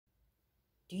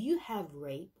Do you have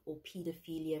rape or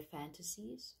pedophilia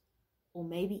fantasies? Or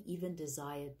maybe even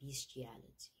desire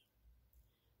bestiality?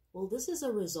 Well, this is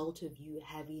a result of you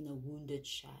having a wounded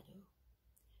shadow.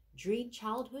 During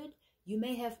childhood, you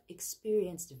may have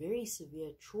experienced very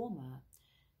severe trauma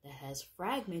that has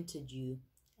fragmented you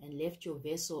and left your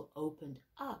vessel opened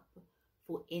up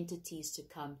for entities to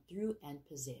come through and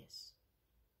possess.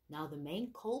 Now, the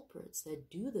main culprits that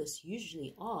do this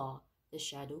usually are the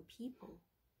shadow people.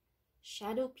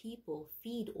 Shadow people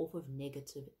feed off of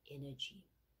negative energy.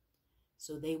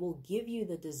 So they will give you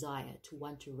the desire to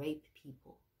want to rape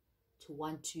people, to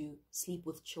want to sleep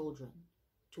with children,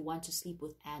 to want to sleep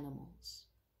with animals.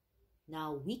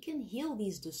 Now, we can heal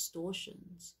these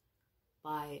distortions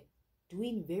by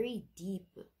doing very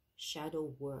deep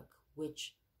shadow work,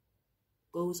 which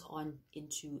goes on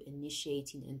into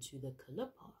initiating into the color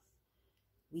path.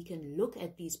 We can look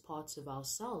at these parts of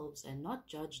ourselves and not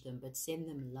judge them, but send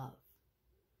them love.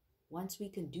 Once we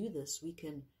can do this, we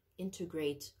can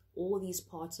integrate all these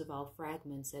parts of our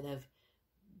fragments that have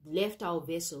left our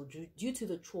vessel due to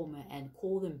the trauma and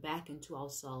call them back into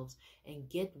ourselves and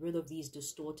get rid of these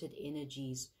distorted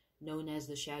energies known as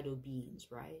the shadow beings,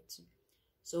 right?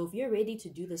 So if you're ready to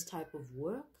do this type of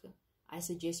work, I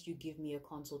suggest you give me a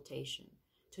consultation.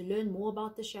 To learn more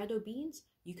about the shadow beings,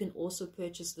 you can also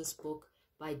purchase this book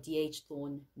by D.H.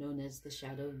 Thorne known as The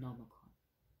Shadow Nomicon.